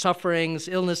persecutions, sufferings,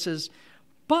 illnesses,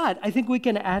 but I think we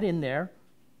can add in there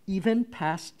even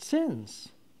past sins.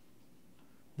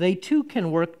 They too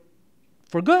can work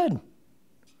for good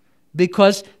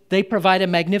because they provide a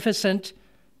magnificent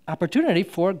opportunity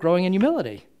for growing in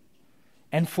humility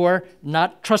and for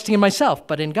not trusting in myself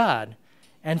but in God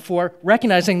and for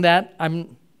recognizing that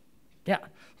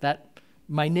that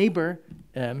my neighbor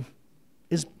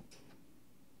is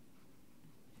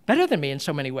better than me in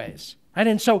so many ways. Right?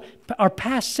 And so our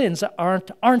past sins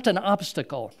aren't an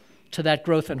obstacle to that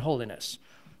growth in holiness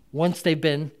once they've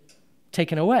been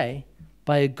taken away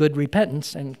by a good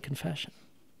repentance and confession.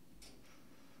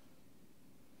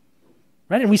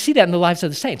 Right? And we see that in the lives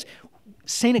of the saints.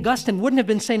 St. Augustine wouldn't have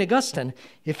been St. Augustine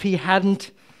if he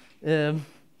hadn't done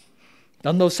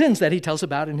those sins that he tells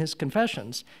about in his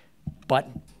confessions, but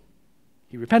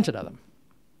he repented of them.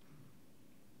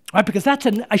 Right, because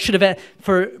I should have,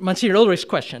 for Monsignor Ulrich's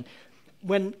question,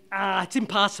 when it's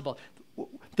impossible.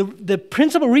 The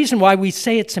principal reason why we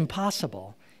say it's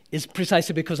impossible is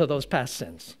precisely because of those past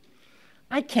sins.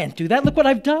 I can't do that. Look what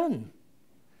I've done.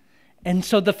 And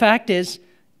so the fact is,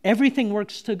 everything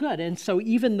works to good. And so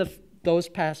even those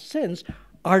past sins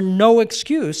are no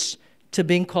excuse to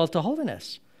being called to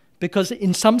holiness, because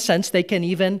in some sense they can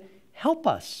even help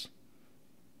us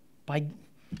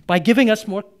by giving us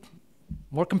more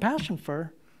compassion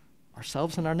for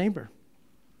ourselves and our neighbor.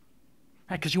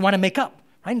 Right? Because you want to make up.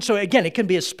 Right? And so again, it can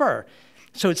be a spur.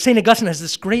 So St. Augustine has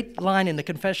this great line in the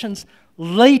Confessions,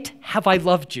 "Late have I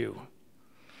loved you,"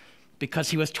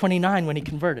 because he was 29 when he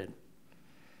converted.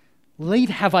 Late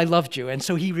have I loved you. And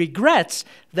so he regrets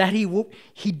that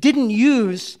he didn't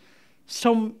use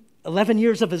some 11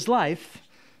 years of his life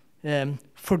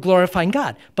for glorifying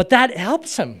God. But that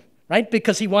helps him, right?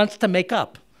 Because he wants to make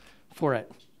up for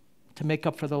it, to make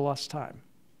up for the lost time.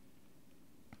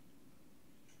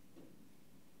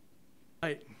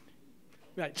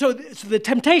 Right. So the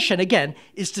temptation, again,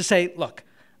 is to say, look,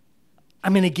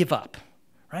 I'm going to give up,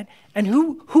 right? And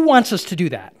who wants us to do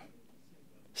that?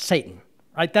 Satan,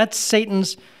 right? That's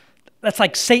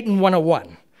like Satan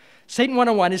 101. Satan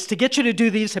 101 is to get you to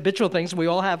do these habitual things. We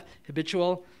all have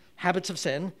habitual habits of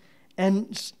sin.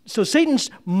 And so Satan's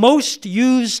most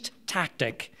used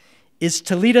tactic is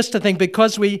to lead us to think,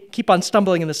 because we keep on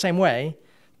stumbling in the same way,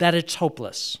 that it's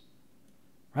hopeless,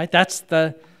 right? That's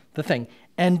the thing.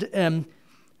 And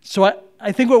so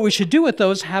I think what we should do with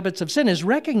those habits of sin is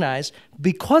recognize,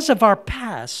 because of our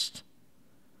past,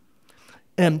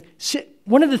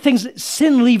 one of the things,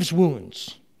 sin leaves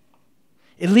wounds.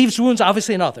 It leaves wounds,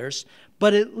 obviously, in others,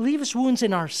 but it leaves wounds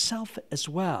in ourself as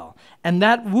well. And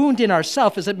that wound in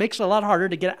ourself it makes it a lot harder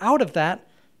to get out of that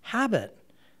habit.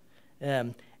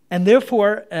 And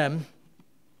therefore,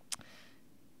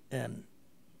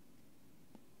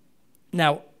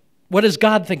 now, what does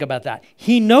God think about that?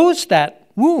 He knows that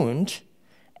wound,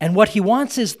 and what he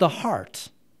wants is the heart.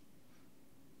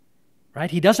 Right?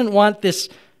 He doesn't want this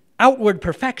outward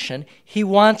perfection. He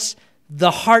wants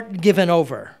the heart given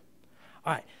over.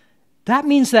 All right. That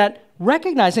means that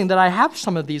recognizing that I have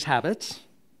some of these habits,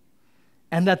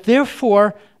 and that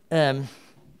therefore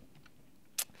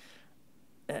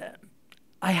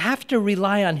I have to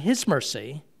rely on his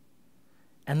mercy,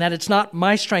 and that it's not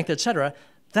my strength, etc.,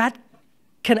 that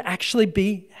can actually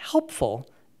be helpful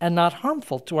and not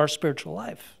harmful to our spiritual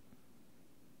life.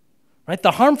 Right?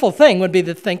 The harmful thing would be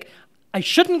to think, I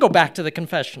shouldn't go back to the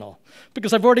confessional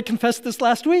because I've already confessed this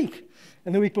last week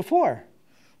and the week before.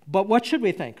 But what should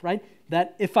we think, right?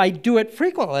 That if I do it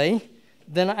frequently,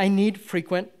 then I need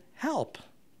frequent help.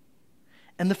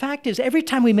 And the fact is, every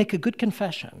time we make a good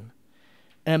confession,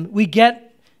 we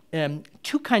get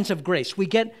two kinds of grace. We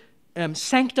get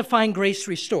sanctifying grace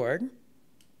restored,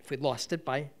 if we lost it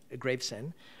by a grave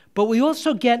sin, but we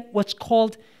also get what's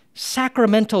called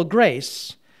sacramental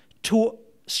grace to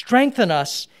strengthen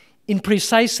us in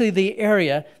precisely the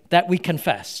area that we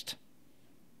confessed.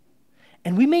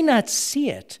 And we may not see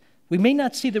it. We may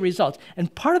not see the results.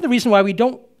 And part of the reason why we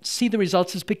don't see the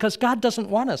results is because God doesn't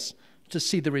want us to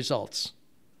see the results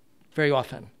very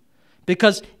often.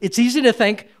 Because it's easy to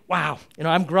think, wow,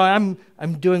 I'm growing,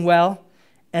 I'm doing well.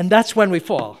 And that's when we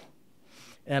fall.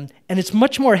 And it's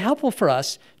much more helpful for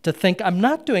us to think, I'm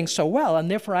not doing so well, and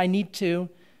therefore I need to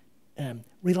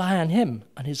rely on him,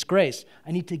 on his grace.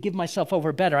 I need to give myself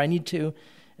over better. I need to...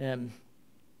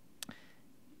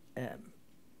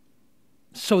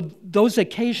 so those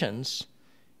occasions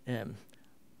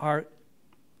are...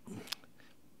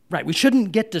 Right, we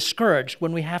shouldn't get discouraged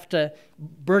when we have to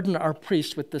burden our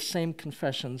priest with the same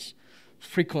confessions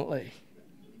frequently.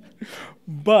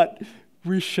 But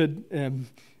we should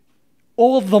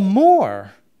all the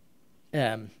more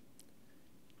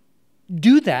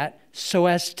do that so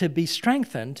as to be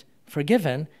strengthened,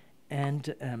 forgiven,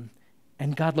 and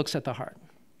God looks at the heart.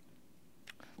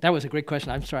 That was a great question.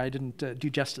 I'm sorry I didn't do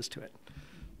justice to it.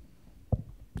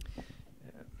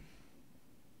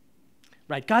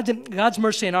 Right, God's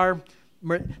mercy and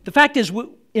the fact is,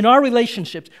 in our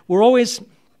relationships, we're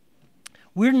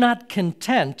not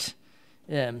content.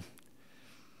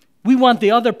 We want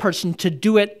the other person to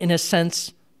do it in a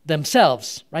sense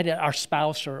themselves, right? Our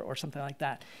spouse or something like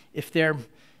that. If they're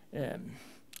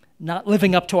not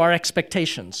living up to our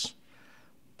expectations.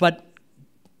 But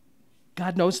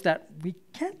God knows that we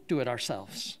can't do it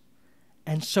ourselves.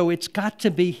 And so it's got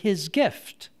to be his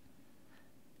gift.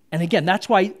 And again, that's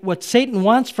why what Satan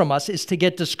wants from us is to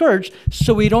get discouraged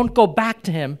so we don't go back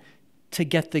to him to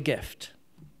get the gift.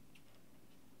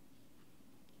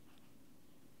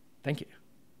 Thank you.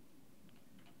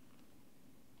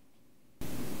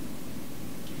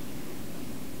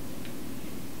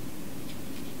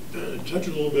 Touch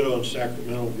a little bit on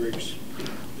sacramental grace.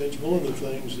 That's one of the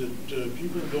things that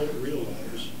people don't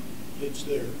realize. It's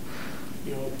there.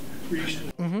 You know, priests,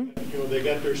 they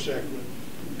got their sacrament.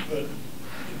 But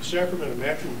the sacrament of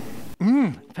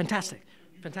matrimony. Fantastic.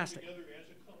 Together as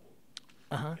a couple.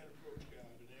 And approach God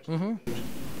and ask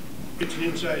It's an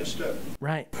inside step.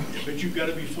 Right. But you've got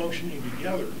to be functioning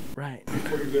together. Right.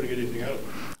 Before you're going to get anything out of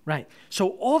it. Right. So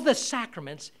all the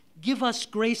sacraments give us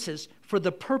graces for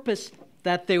the purpose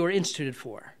that they were instituted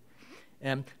for.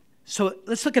 So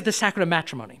let's look at the sacrament of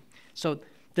matrimony. So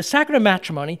the sacrament of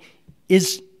matrimony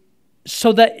is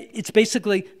so that it's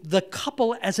basically the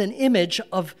couple as an image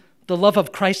of the love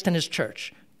of Christ and his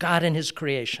church, God and his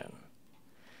creation.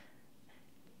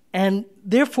 And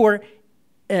therefore,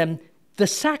 the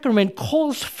sacrament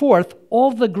calls forth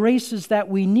all the graces that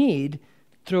we need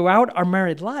throughout our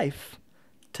married life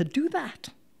to do that.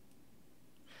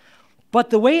 But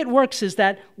the way it works is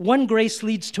that one grace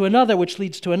leads to another, which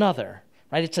leads to another,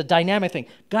 right? It's a dynamic thing.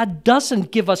 God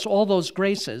doesn't give us all those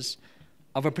graces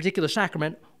of a particular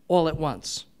sacrament all at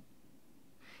once.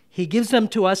 He gives them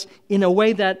to us in a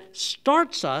way that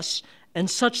starts us and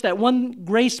such that one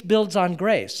grace builds on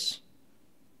grace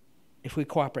if we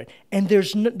cooperate. And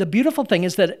the beautiful thing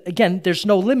is that, again, there's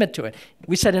no limit to it.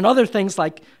 We said in other things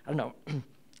like, I don't know,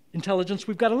 intelligence,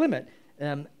 we've got a limit.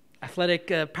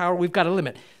 Athletic power, we've got a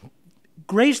limit.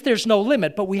 Grace, there's no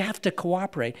limit, but we have to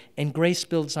cooperate, and grace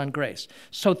builds on grace.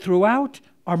 So throughout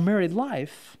our married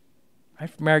life,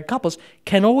 right, married couples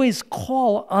can always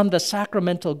call on the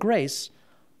sacramental grace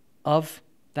of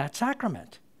that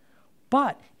sacrament.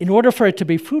 But in order for it to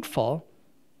be fruitful,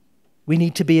 we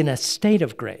need to be in a state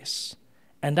of grace.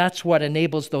 And that's what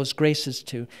enables those graces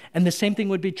to. And the same thing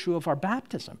would be true of our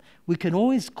baptism. We can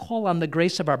always call on the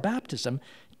grace of our baptism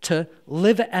to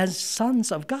live as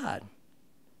sons of God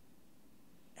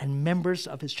and members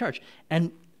of his church.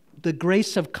 And the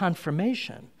grace of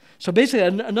confirmation. So basically,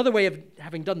 another way of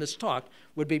having done this talk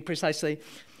would be precisely,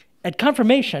 at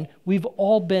confirmation, we've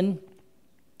all been,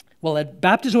 well, at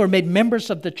baptism we're made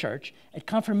members of the church. At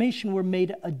confirmation we're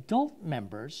made adult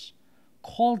members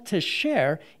called to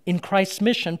share in Christ's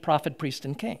mission, prophet, priest,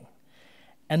 and king.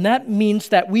 And that means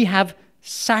that we have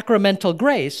sacramental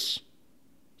grace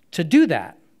to do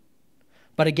that.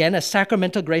 But again, a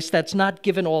sacramental grace that's not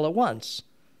given all at once.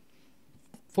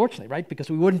 Fortunately, right? Because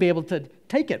we wouldn't be able to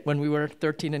take it when we were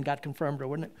 13 and got confirmed or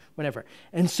whatever.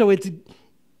 And so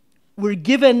we're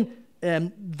given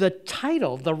the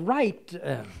title, the right,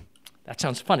 that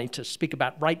sounds funny to speak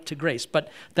about right to grace, but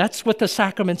that's what the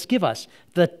sacraments give us,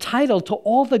 the title to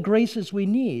all the graces we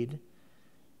need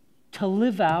to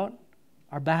live out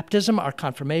our baptism, our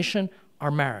confirmation,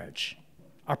 our marriage,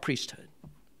 our priesthood.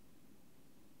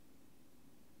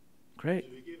 Great.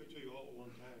 So he gave it to you all at one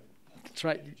time. That's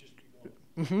right.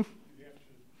 You have to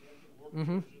work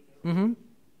towards it. And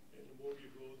the more you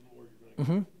go, the more you're going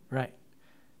to get. Right.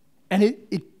 And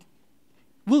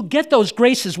we'll get those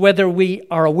graces whether we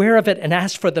are aware of it and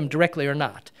ask for them directly or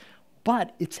not.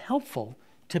 But it's helpful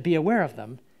to be aware of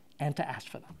them and to ask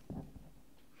for them.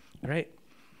 Right?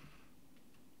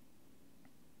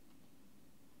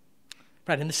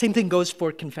 Right, and the same thing goes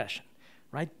for confession,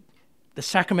 right? the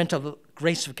sacramental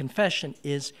grace of confession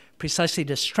is precisely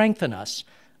to strengthen us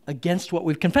against what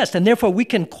we've confessed. And therefore, we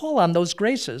can call on those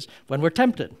graces when we're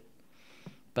tempted.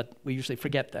 But we usually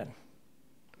forget then.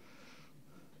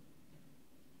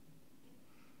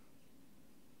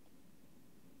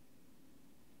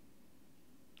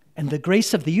 And the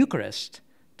grace of the Eucharist,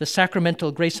 the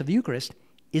sacramental grace of the Eucharist,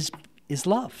 is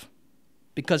love.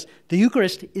 Because the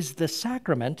Eucharist is the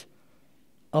sacrament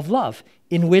of love,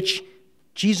 in which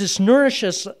Jesus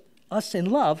nourishes us in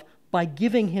love by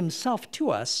giving himself to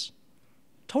us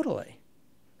totally.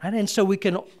 Right? And so we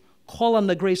can call on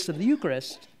the grace of the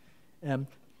Eucharist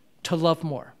to love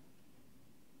more.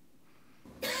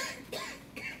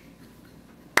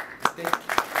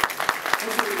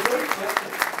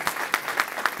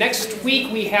 Next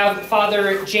week we have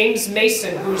Father James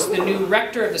Mason, who's the new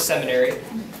rector of the seminary,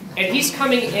 and he's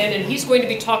coming in and he's going to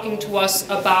be talking to us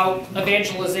about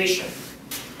evangelization.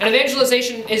 And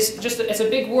evangelization is just it's a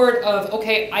big word of,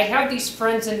 okay, I have these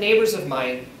friends and neighbors of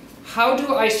mine. How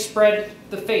do I spread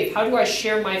the faith? How do I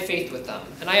share my faith with them?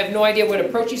 And I have no idea what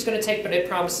approach he's going to take, but it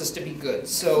promises to be good.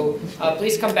 So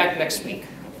please come back next week.